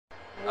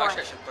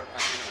Actually, I should put my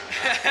finger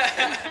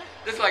in it.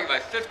 This is like my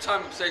 5th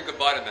time I'm saying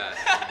goodbye to Matt.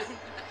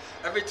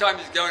 Every time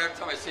he's going, every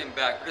time I see him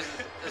back. But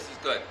this is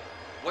good.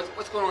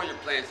 What's going on in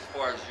your plans as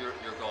far as your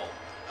goal?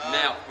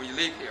 Now, when you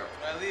leave here.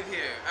 When I leave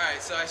here. All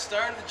right, so I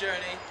started the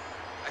journey.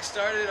 I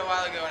started it a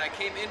while ago, and I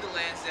came into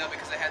Lansdale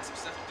because I had some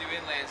stuff to do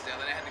in Lansdale.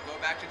 Then I had to go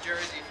back to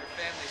Jersey for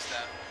family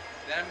stuff.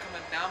 Then I'm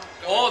coming, now I'm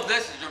going. All of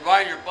this is you're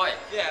riding your bike.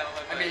 Yeah, on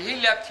my bike. I mean,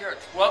 he left here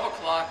at 12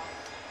 o'clock,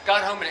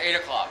 got home at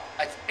 8 o'clock.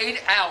 That's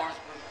 8 hours.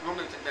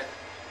 Normally it takes about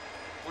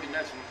 40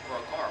 minutes for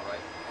a car,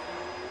 right?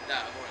 No,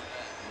 more than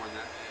that. More than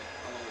that? Yeah.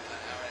 How long was that?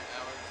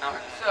 Hour.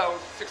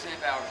 So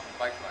 6.5 hours of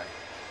bike riding.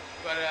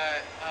 But,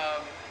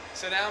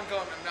 so now I'm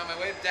on my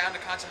way down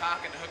to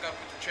Conshohocken to hook up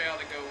with the trail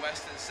to go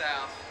west and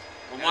south.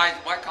 Well,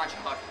 why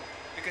Conshohocken?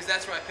 Because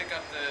that's where I pick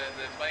up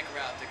the bike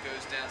route that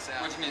goes down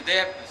south. Which means they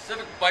have a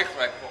specific bike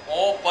rack for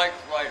all bike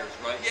riders,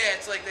 right? Yeah,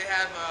 it's like they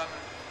have,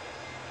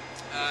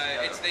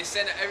 they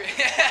send every,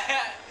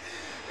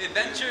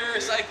 Adventure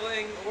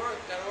Cycling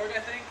 .org, I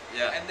think.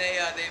 Yeah. And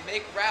they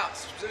make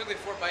routes specifically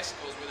for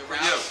bicycles where the For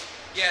routes.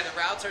 You. Yeah, the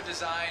routes are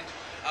designed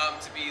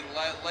to be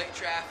light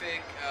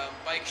traffic,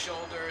 bike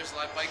shoulders,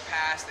 bike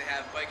paths. They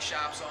have bike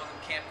shops on them,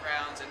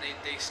 campgrounds, and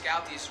they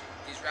scout these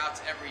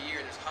routes every year.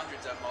 There's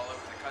hundreds of them all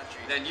over the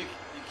country. Then you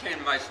came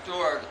to my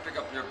store to pick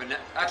up your banana.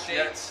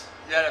 Actually, Dates.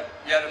 you had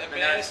a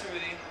banana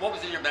smoothie. What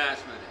was in your banana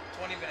smoothie?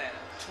 20 bananas.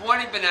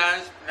 20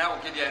 bananas, and that will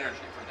give you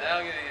energy for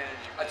that. That'll give you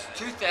energy. That's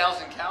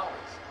 2,000 calories.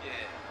 Yeah.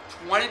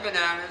 20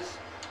 bananas,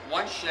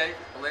 one shake,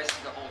 will last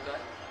you the whole day.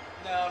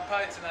 No,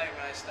 probably tonight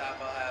when I stop,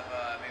 I'll have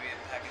maybe a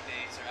pack of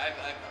dates, or I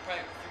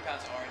probably a few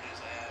pounds of oranges.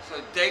 I have.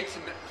 So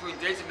between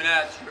dates and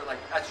bananas,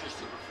 that's your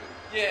superfood.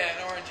 Yeah,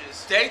 and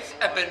oranges. Dates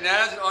and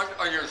bananas and oranges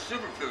are your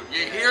superfood.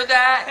 You hear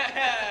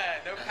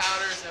that? No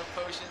powders, no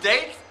potions.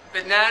 Dates,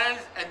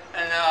 bananas, and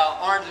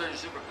oranges are your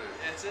superfood.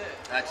 That's it.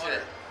 That's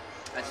Water.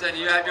 it. And so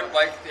you have your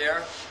bike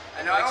there.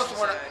 And I also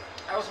want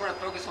to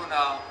focus on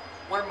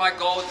one of my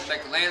goals is to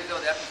make Lansdale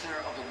the epicenter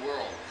of the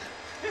world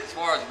as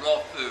far as raw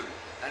food.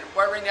 And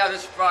right now,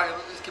 this Friday,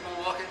 let's keep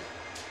on walking.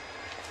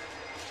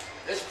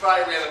 This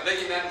Friday we have a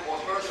big event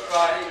called First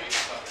Friday.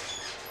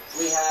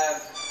 We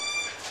have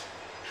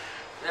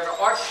an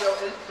art show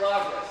in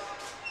progress.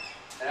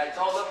 And I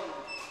told them,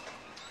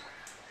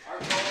 our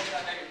goal is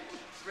that maybe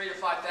 3,000 to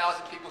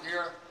 5,000 people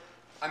here.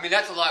 I mean,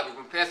 that's a lot. We're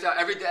going to pass out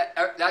every day.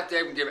 That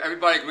day, we give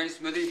everybody a green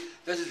smoothie.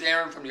 This is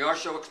Aaron from the art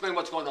show. Explain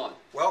what's going on.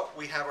 Well,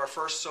 we have our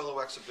first solo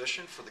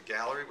exhibition for the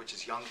gallery, which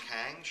is Young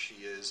Kang. She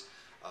is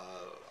a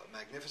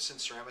magnificent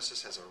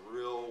ceramicist, has a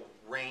real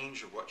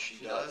range of what she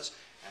does.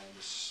 And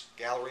this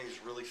gallery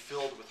is really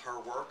filled with her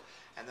work.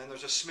 And then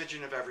there's a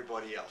smidgen of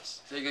everybody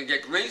else. So you're going to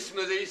get green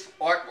smoothies,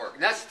 artwork.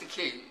 And that's the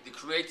key. The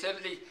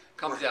creativity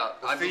comes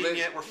out.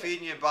 We're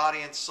feeding you body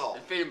and soul.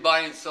 And feeding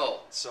body and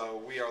soul.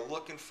 So we are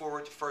looking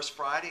forward to First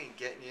Friday and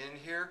getting you in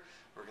here.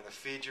 We're going to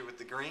feed you with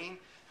the green.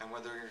 And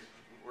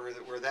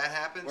where that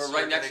happens, we're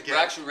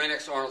actually right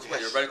next to Arnold's Way.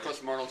 You're right across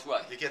from Arnold's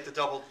Way. You get the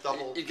double.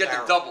 You get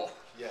barrel. the double.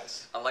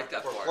 Yes. I like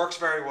that part. Works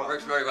very well.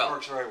 Works very well.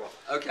 Works very well.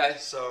 Okay.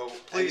 So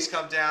please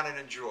come down and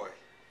enjoy.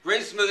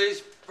 Green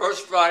smoothies,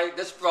 First Friday,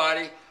 this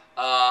Friday.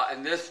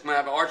 And this, we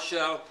have an art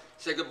show.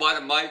 Say goodbye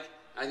to Mike.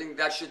 I think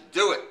that should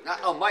do it.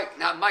 Mike,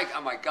 not Mike.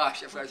 Oh my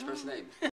gosh, I forgot his first name.